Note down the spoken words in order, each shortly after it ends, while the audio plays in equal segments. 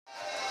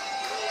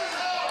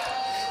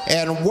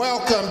and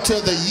welcome to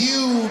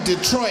the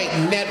Detroit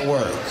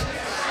Network.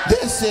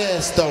 This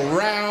is the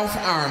Ralphe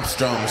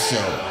Armstrong Show.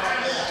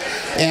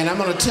 And I'm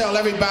going to tell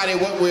everybody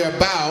what we're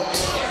about.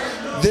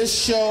 This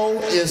show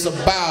is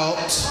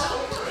about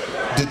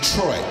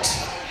Detroit.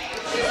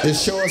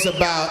 This show is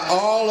about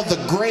all of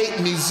the great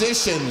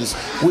musicians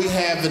we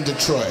have in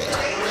Detroit,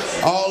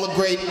 all the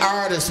great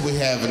artists we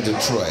have in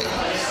Detroit,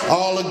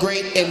 all the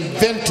great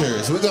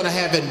inventors. We're going to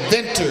have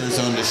inventors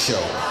on the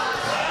show.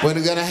 We're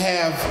going to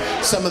have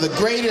some of the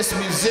greatest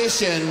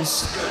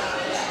musicians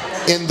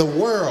in the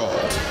world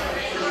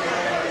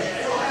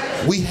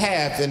we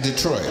have in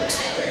Detroit.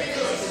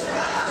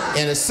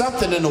 And it's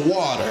something in the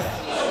water.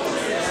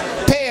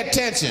 Pay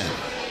attention.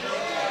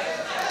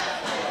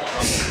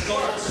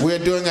 We're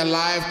doing a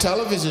live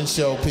television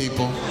show,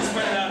 people.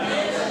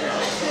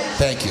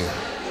 Thank you.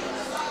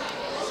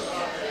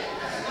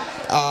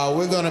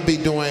 We're going to be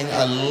doing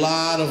a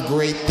lot of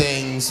great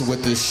things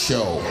with this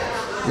show.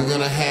 We're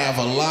going to have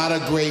a lot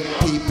of great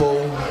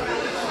people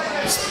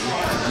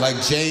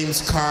like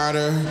James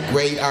Carter,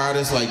 great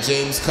artists like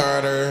James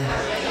Carter.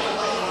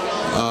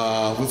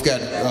 We've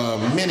got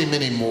many,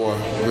 many more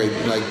great,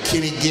 like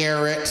Kenny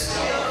Garrett,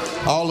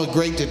 all the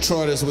great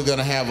Detroiters we're going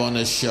to have on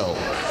this show.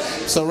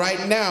 So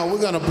right now, we're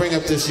going to bring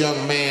up this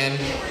young man.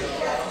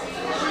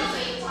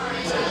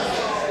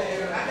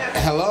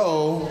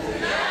 Hello.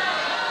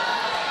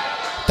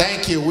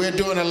 Thank you. We're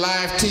doing a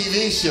live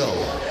TV show.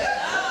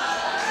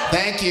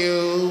 Thank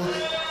you.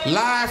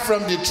 Live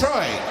from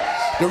Detroit.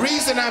 The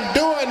reason I'm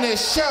doing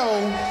this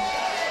show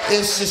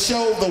is to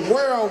show the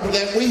world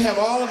that we have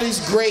all of these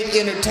great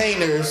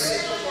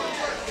entertainers,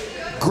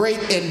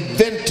 great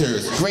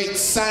inventors, great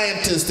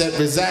scientists that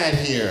reside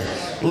here.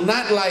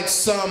 Not like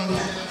some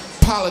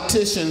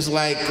politicians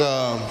like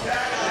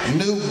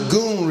Newt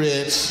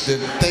Gingrich that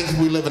think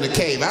we live in a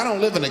cave. I don't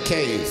live in a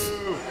cave.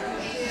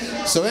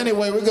 So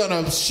anyway, we're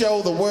going to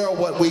show the world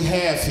what we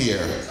have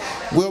here.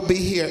 We'll be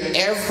here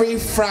every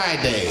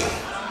Friday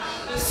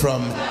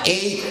from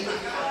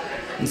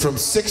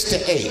 6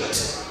 to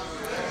 8.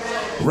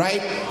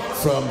 Right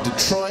from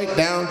Detroit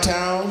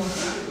downtown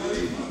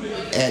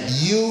at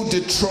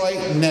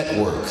UDetroit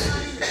Network.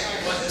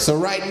 So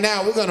right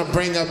now we're going to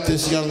bring up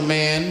this young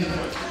man.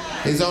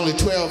 He's only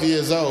 12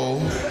 years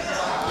old.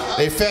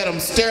 They fed him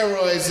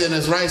steroids in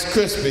his Rice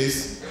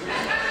Krispies.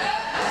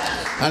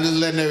 I'm just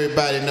letting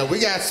everybody know. We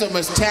got so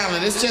much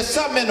talent. It's just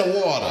something in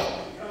the water.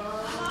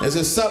 There's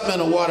just something in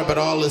the water about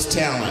all this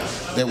talent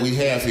that we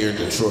have here in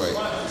Detroit.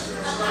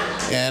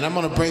 And I'm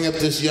going to bring up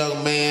this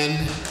young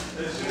man,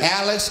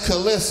 Alex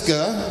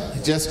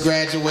Kaliska, just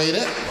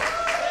graduated.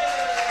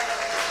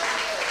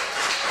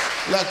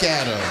 Look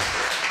at him.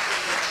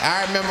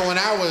 I remember when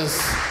I was,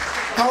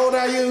 how old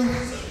are you?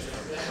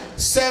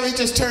 He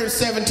just turned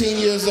 17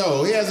 years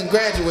old. He hasn't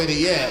graduated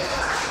yet,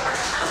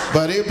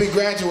 but he'll be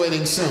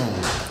graduating soon.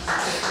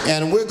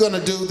 And we're going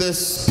to do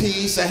this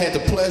piece. I had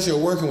the pleasure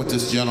of working with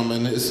this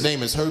gentleman. His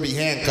name is Herbie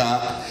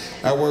Hancock.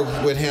 I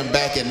worked with him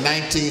back in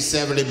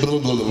 1970, blah,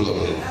 blah, blah,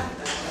 blah.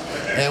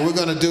 And we're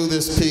going to do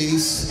this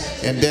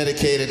piece and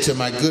dedicate it to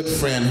my good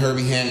friend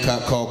Herbie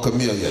Hancock called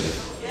Chameleon.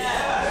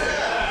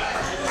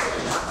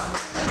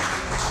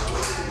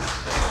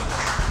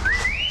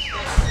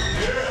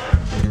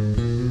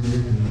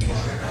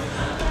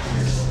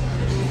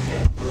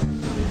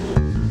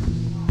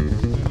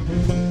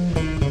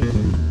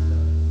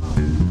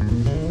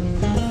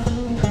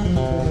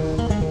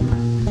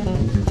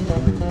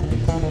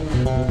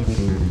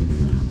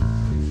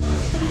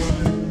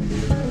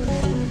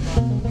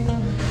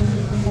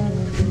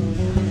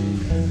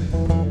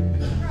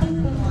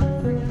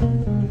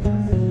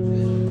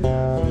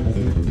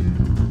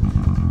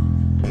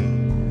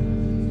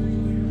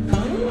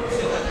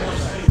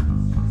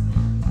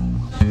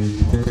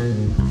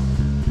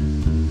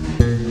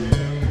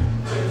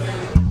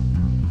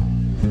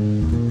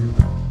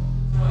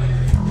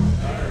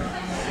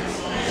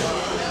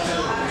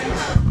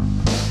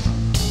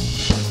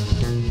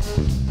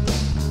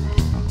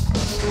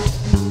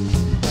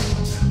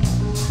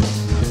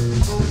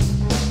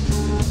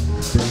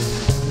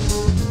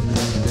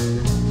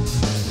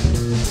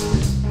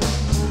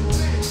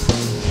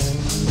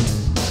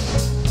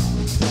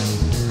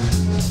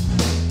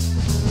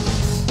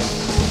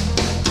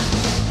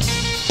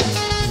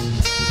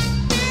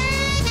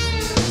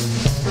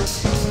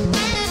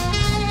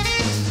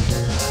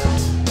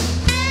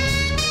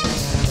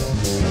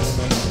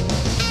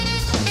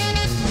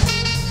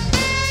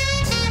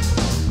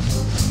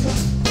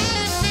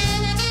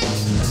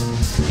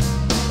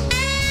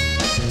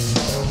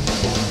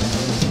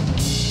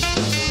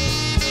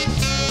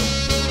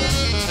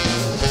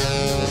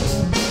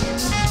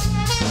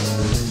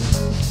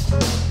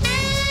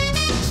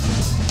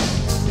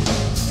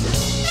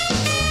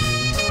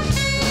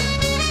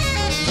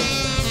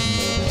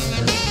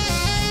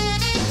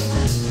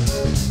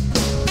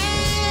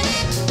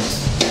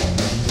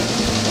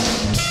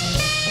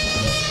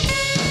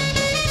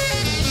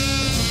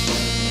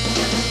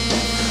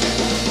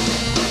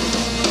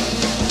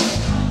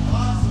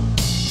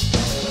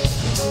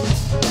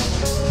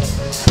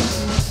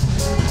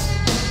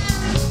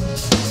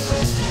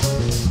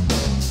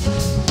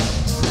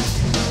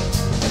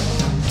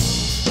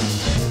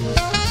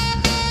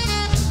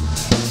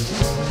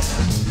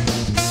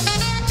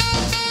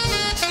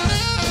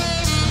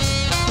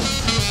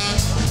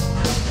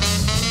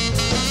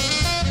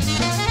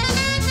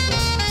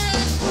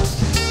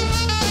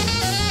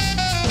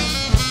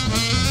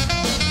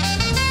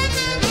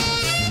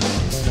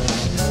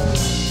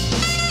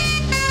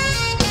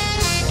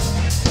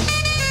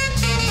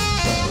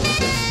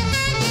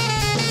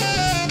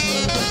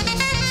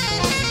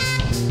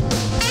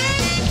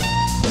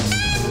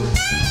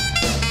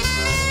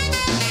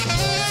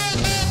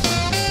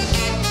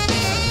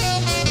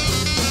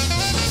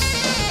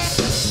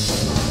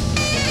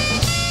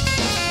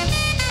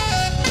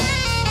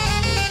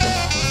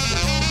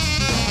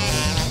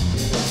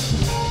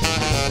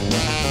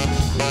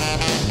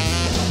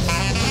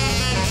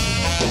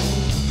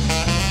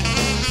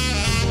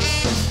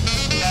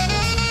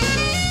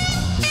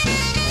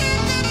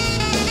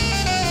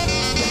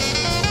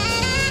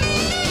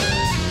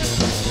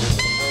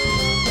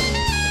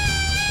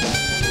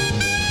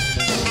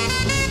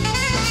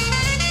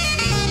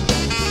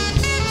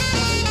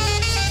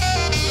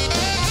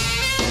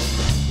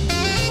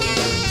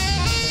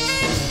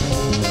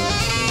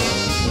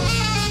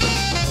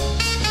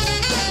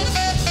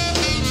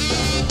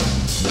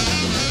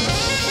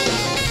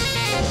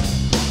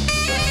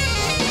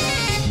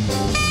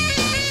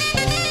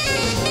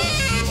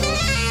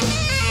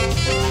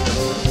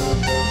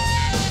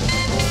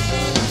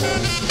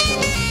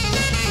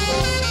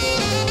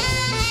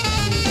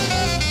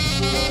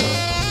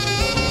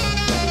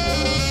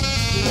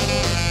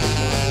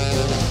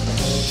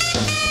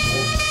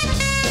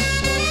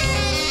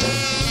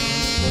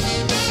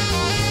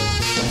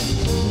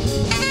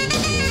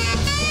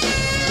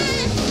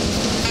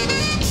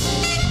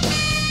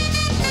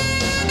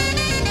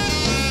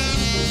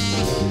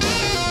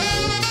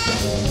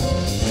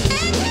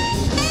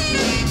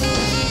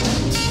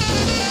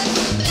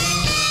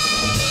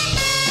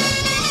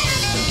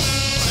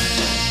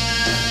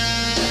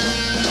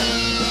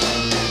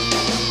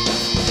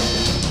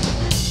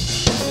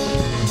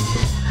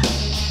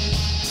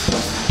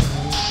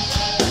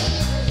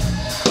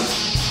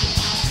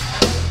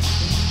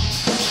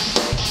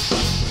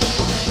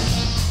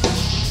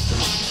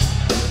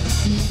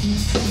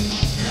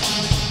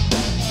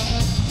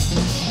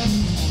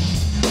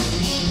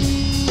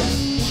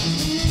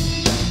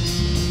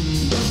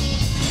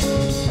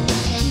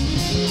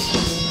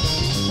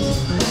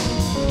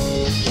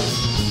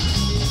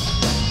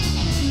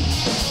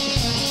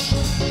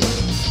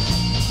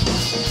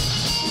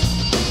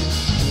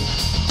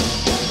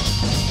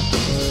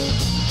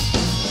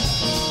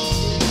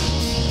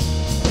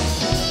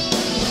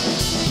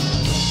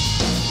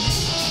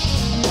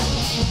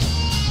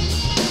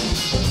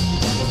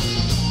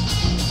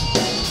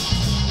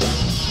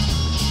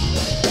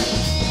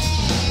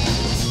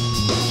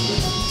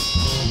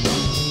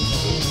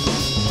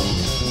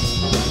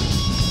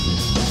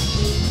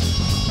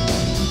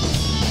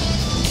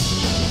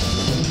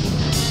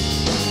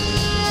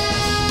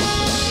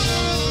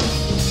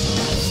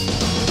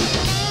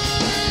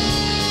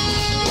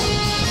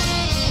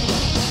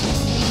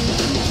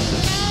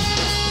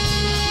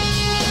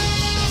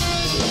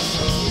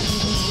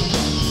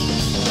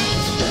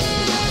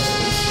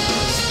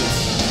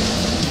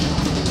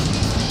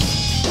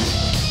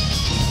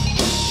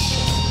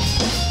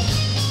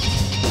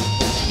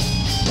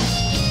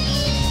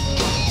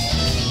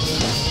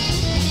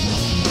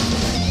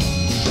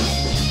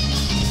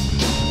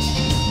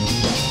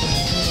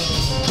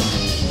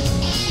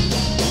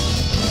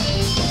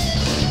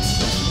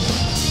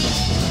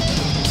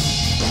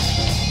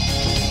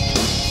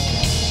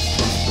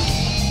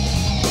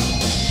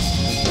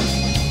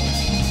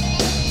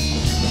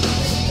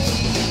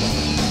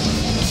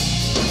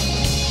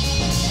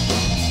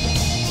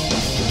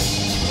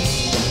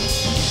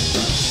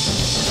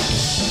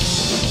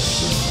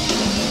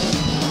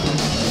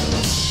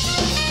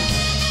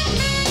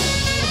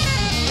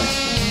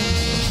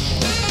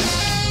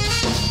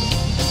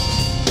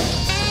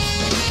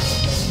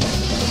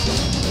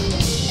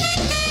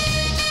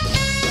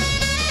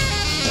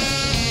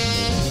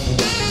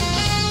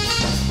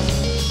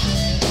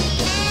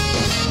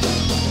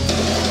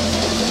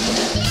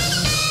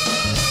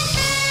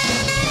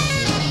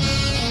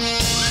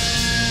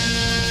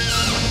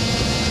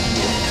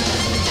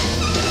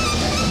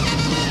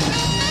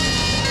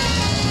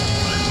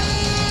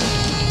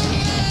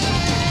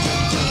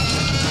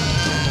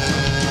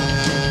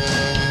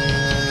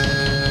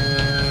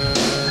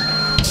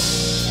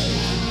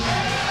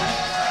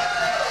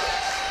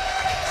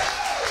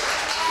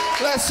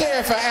 Let's hear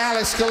it for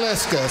Alex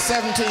Kaliska,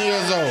 17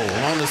 years old,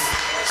 on the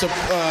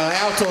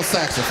alto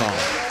saxophone.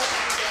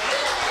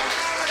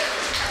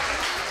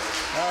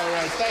 All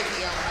right, thank you,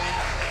 young man.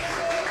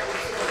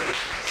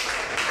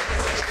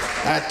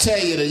 I tell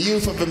you, the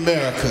youth of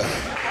America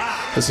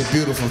is a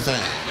beautiful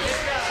thing.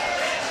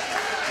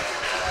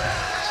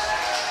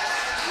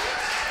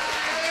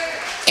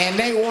 And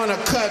they want to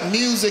cut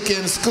music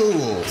in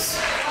schools.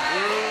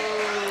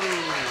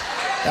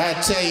 I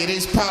tell you,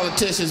 these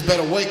politicians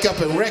better wake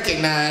up and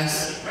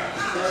recognize,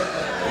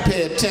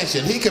 pay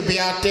attention. He could be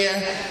out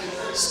there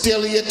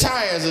stealing your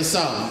tires or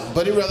something,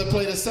 but he'd rather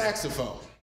play the saxophone.